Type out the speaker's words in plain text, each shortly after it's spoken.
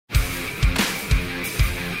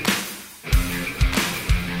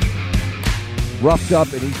roughed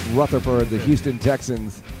up in East Rutherford. The Houston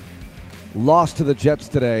Texans lost to the Jets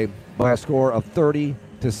today by a score of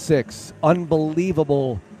 30-6.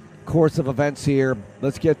 Unbelievable course of events here.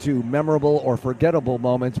 Let's get to memorable or forgettable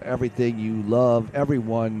moments. Everything you love,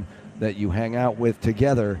 everyone that you hang out with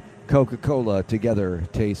together. Coca-Cola, together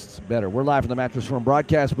tastes better. We're live from the Mattress Firm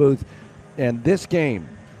broadcast booth, and this game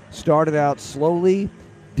started out slowly,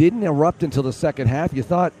 didn't erupt until the second half. You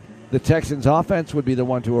thought the Texans offense would be the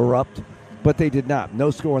one to erupt, but they did not.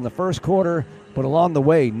 No score in the first quarter, but along the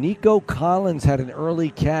way, Nico Collins had an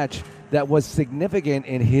early catch that was significant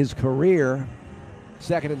in his career.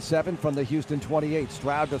 2nd and 7 from the Houston 28.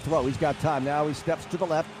 Stroud to throw. He's got time. Now he steps to the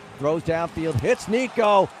left, throws downfield, hits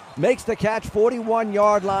Nico, makes the catch,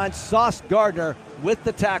 41-yard line. Sauce Gardner with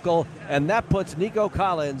the tackle, and that puts Nico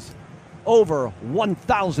Collins over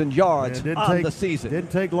 1,000 yards on the season.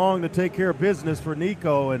 Didn't take long to take care of business for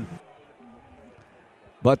Nico.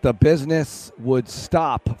 But the business would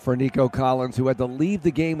stop for Nico Collins, who had to leave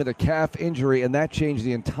the game with a calf injury, and that changed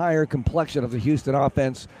the entire complexion of the Houston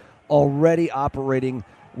offense, already operating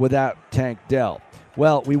without Tank Dell.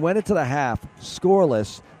 Well, we went into the half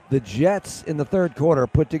scoreless. The Jets in the third quarter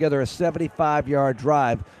put together a 75-yard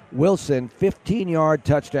drive. Wilson, 15-yard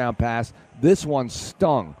touchdown pass. This one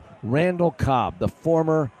stung. Randall Cobb, the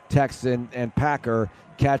former Texan and Packer,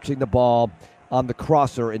 catching the ball on the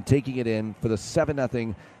crosser and taking it in for the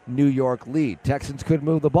 7-0 New York lead. Texans couldn't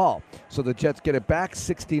move the ball, so the Jets get it back,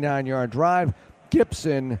 69-yard drive.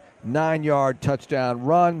 Gibson, 9-yard touchdown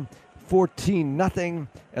run, 14-0,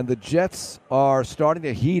 and the Jets are starting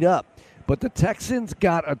to heat up. But the Texans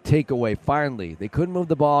got a takeaway finally. They couldn't move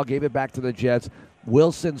the ball, gave it back to the Jets.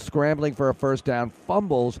 Wilson scrambling for a first down,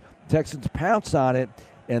 fumbles. Texans pounce on it,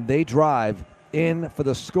 and they drive in for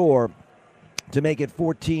the score to make it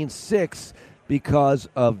 14-6 because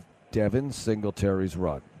of Devin Singletary's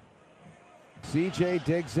run. CJ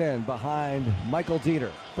digs in behind Michael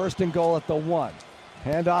Dieter. 1st and goal at the 1.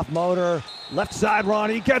 Handoff motor, left side run,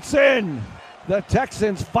 he gets in. The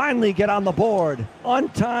Texans finally get on the board.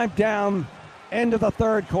 Untimed down, end of the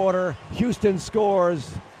third quarter. Houston scores,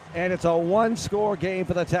 and it's a one-score game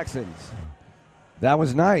for the Texans. That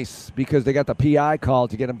was nice because they got the PI call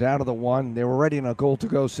to get them down to the 1. They were already in a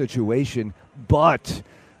goal-to-go situation, but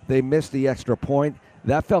they missed the extra point.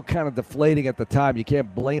 That felt kind of deflating at the time. You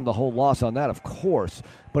can't blame the whole loss on that, of course.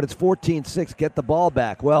 But it's 14-6. Get the ball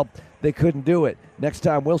back. Well, they couldn't do it. Next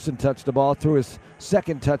time Wilson touched the ball, threw his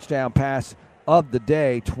second touchdown pass of the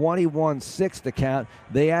day. 21-6 to count.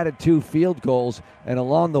 They added 2 field goals, and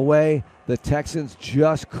along the way, the Texans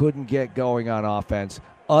just couldn't get going on offense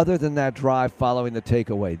other than that drive following the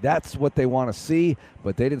takeaway. That's what they want to see,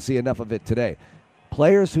 but they didn't see enough of it today.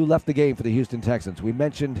 Players who left the game for the Houston Texans. We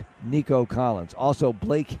mentioned Nico Collins. Also,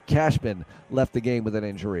 Blake Cashman left the game with an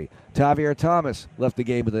injury. Tavier Thomas left the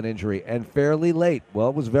game with an injury. And fairly late, well,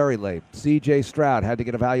 it was very late, C.J. Stroud had to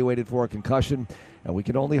get evaluated for a concussion, and we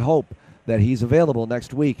can only hope that he's available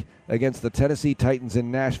next week against the Tennessee Titans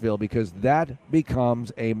in Nashville, because that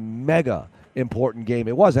becomes a mega important game.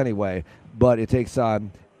 It was anyway, but it takes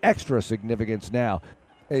on extra significance now.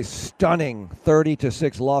 A stunning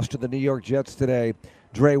 30-6 loss to the New York Jets today.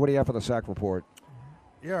 Dre, what do you have for the sack report?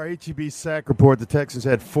 Yeah, our HEB sack report, the Texans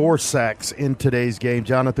had 4 sacks in today's game.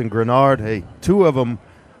 Jonathan Grenard, 2 of them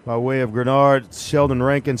by way of Grenard. Sheldon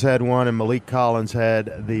Rankins had 1, and Malik Collins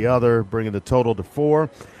had the other, bringing the total to 4.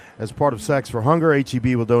 As part of Sacks for Hunger,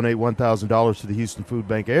 HEB will donate $1,000 to the Houston Food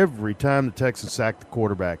Bank every time the Texans sack the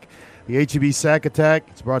quarterback. The HEB Sack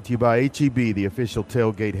Attack is brought to you by HEB, the official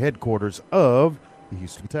tailgate headquarters of the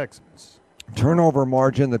Houston Texans. Turnover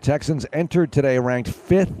margin. The Texans entered today ranked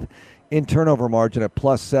 5th in turnover margin at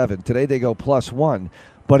 +7. Today they go +1,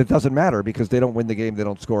 but it doesn't matter because they don't win the game. They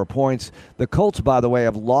don't score points. The Colts, by the way,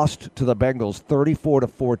 have lost to the Bengals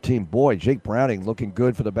 34-14. Boy, Jake Browning looking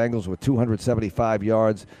good for the Bengals with 275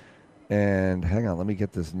 yards. And hang on, let me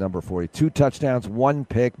get this number for you. 2 touchdowns, 1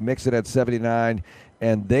 pick, mix it at 79.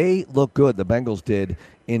 And they look good, the Bengals did,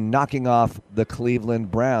 in knocking off the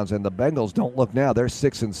Cleveland Browns. And the Bengals don't look now. They're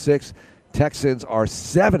 6-6. Texans are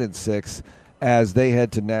 7-6 as they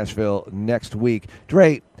head to Nashville next week.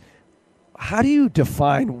 Dre, how do you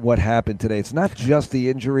define what happened today? It's not just the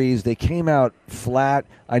injuries. They came out flat.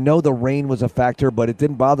 I know the rain was a factor, but it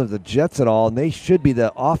didn't bother the Jets at all. And they should be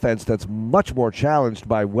the offense that's much more challenged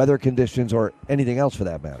by weather conditions or anything else for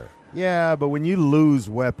that matter. Yeah, but when you lose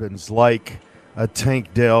weapons like a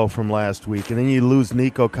Tank Dell from last week, and then you lose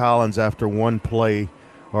Nico Collins after 1 play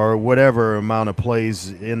or whatever amount of plays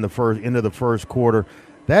in the into the first quarter,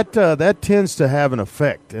 that tends to have an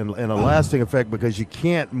effect and a lasting effect because you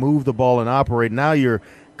can't move the ball and operate. Now you're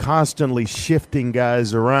constantly shifting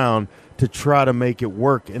guys around to try to make it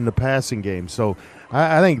work in the passing game. So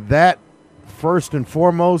I think that first and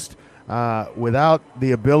foremost, without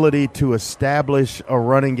the ability to establish a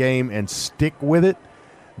running game and stick with it,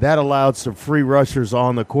 that allowed some free rushers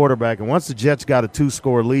on the quarterback. And once the Jets got a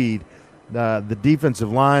 2-score lead, the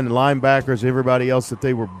defensive line and linebackers, everybody else that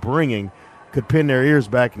they were bringing, could pin their ears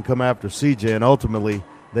back and come after CJ, and ultimately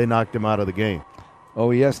they knocked him out of the game.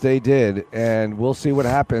 Oh, yes, they did, and we'll see what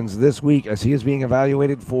happens this week as he is being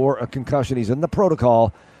evaluated for a concussion. He's in the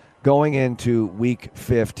protocol going into Week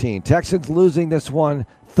 15. Texans losing this one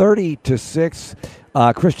 30-6.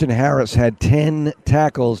 Christian Harris had 10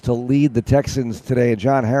 tackles to lead the Texans today, and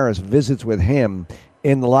John Harris visits with him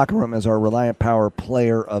in the locker room as our Reliant Power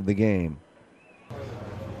player of the game.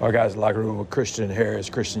 Our guys in the locker room with Christian Harris.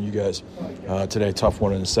 Christian, you guys today, tough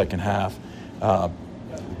one in the second half,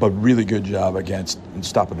 but really good job against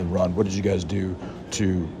stopping the run. What did you guys do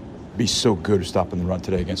to be so good at stopping the run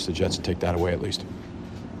today against the Jets and take that away at least?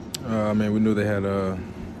 We knew they had, it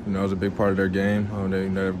was a big part of their game. They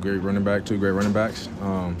have a great running back, 2 great running backs.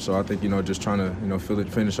 So I think, just trying to,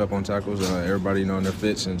 finish up on tackles, everybody, in their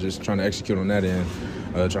fits, and just trying to execute on that end,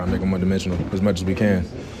 trying to make them one-dimensional as much as we can.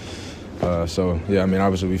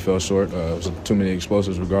 Obviously we fell short. It was too many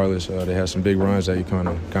explosives regardless. They had some big runs that you kind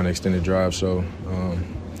of extended drives. So,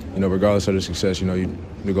 regardless of the success,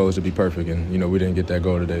 the goal is to be perfect, and, we didn't get that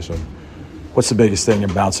goal today. So. What's the biggest thing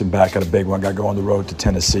in bouncing back at a big one? Got to go on the road to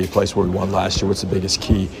Tennessee, a place where we won last year. What's the biggest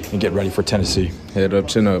key in getting ready for Tennessee? Head up,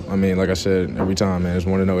 chin up. Like I said, every time, man, it's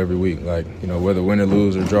 1-0 every week. Whether win or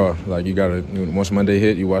lose or draw, you got to, once Monday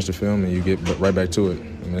hit, you watch the film and you get right back to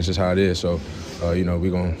it. That's just how it is. So,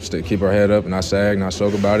 we're going to keep our head up and not sag, not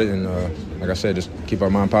soak about it. And like I said, just keep our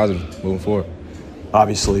mind positive moving forward.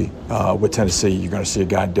 Obviously, with Tennessee, you're going to see a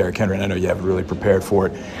guy, Derrick Henry, and I know you haven't really prepared for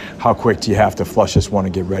it. How quick do you have to flush this one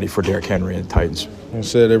and get ready for Derrick Henry and the Titans? I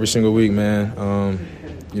said every single week, man.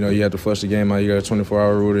 You have to flush the game out. You got a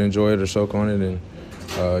 24-hour rule to enjoy it or soak on it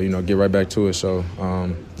and, get right back to it. So,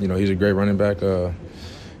 he's a great running back.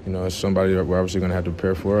 It's somebody that we're obviously going to have to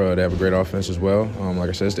prepare for. They have a great offense as well. Like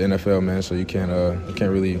I said, it's the NFL, man, so you can't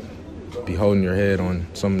really be holding your head on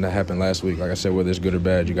something that happened last week. Like I said, whether it's good or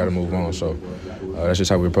bad, you got to move on. So that's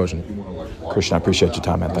just how we're approaching it. Christian, I appreciate your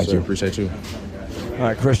time, man. Thank you. Appreciate you. All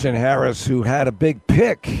right, Christian Harris, who had a big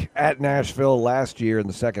pick at Nashville last year in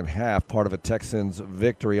the second half, part of a Texans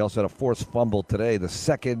victory. Also had a forced fumble today, the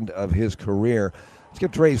second of his career. Let's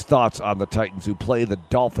get Dre's thoughts on the Titans, who play the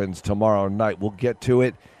Dolphins tomorrow night. We'll get to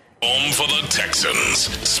it. Home for the Texans,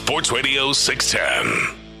 Sports Radio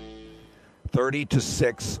 610.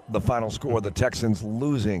 30-6, the final score. The Texans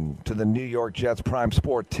losing to the New York Jets. Prime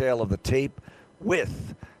Sport Tale of the Tape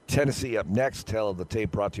with Tennessee up next. Tale of the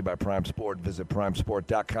Tape brought to you by Prime Sport. Visit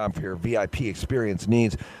primesport.com for your VIP experience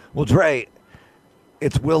needs. Well, Dre,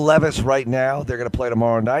 it's Will Levis right now. They're going to play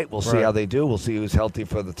tomorrow night. We'll see how they do. We'll see who's healthy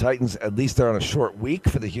for the Titans. At least they're on a short week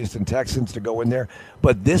for the Houston Texans to go in there.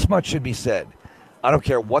 But this much should be said. I don't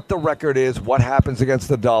care what the record is, what happens against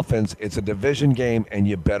the Dolphins. It's a division game, and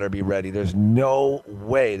you better be ready. There's no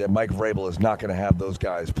way that Mike Vrabel is not going to have those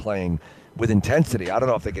guys playing with intensity. I don't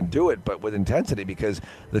know if they can do it, but with intensity, because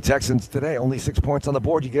the Texans today, only 6 points on the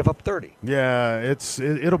board. You give up 30. Yeah,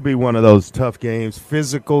 it'll be one of those tough games,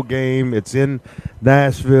 physical game. It's in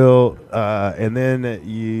Nashville, and then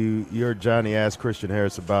your Johnny asked Christian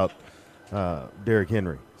Harris about Derrick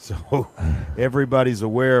Henry. So everybody's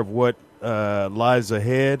aware of what lies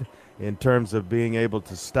ahead in terms of being able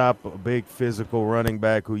to stop a big physical running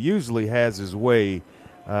back who usually has his way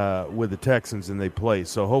with the Texans and they play.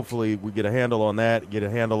 So hopefully we get a handle on that, get a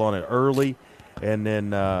handle on it early, and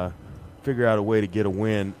then figure out a way to get a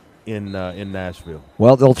win in Nashville.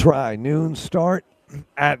 Well, they'll try. Noon start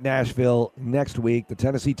at Nashville next week. The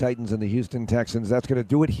Tennessee Titans and the Houston Texans. That's going to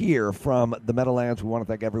do it here from the Meadowlands. We want to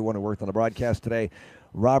thank everyone who worked on the broadcast today.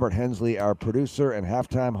 Robert Hensley, our producer and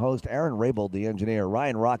halftime host. Aaron Raybold, the engineer.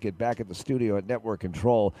 Ryan Rocket back at the studio at Network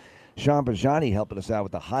Control. Sean Bajani helping us out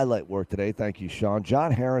with the highlight work today. Thank you, Sean.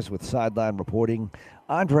 John Harris with sideline reporting.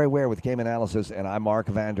 Andre Ware with game analysis. And I'm Mark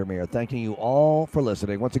Vandermeer. Thanking you all for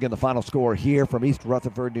listening. Once again, the final score here from East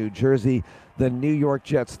Rutherford, New Jersey. The New York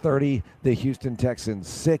Jets 30, the Houston Texans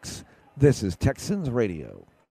 6. This is Texans Radio.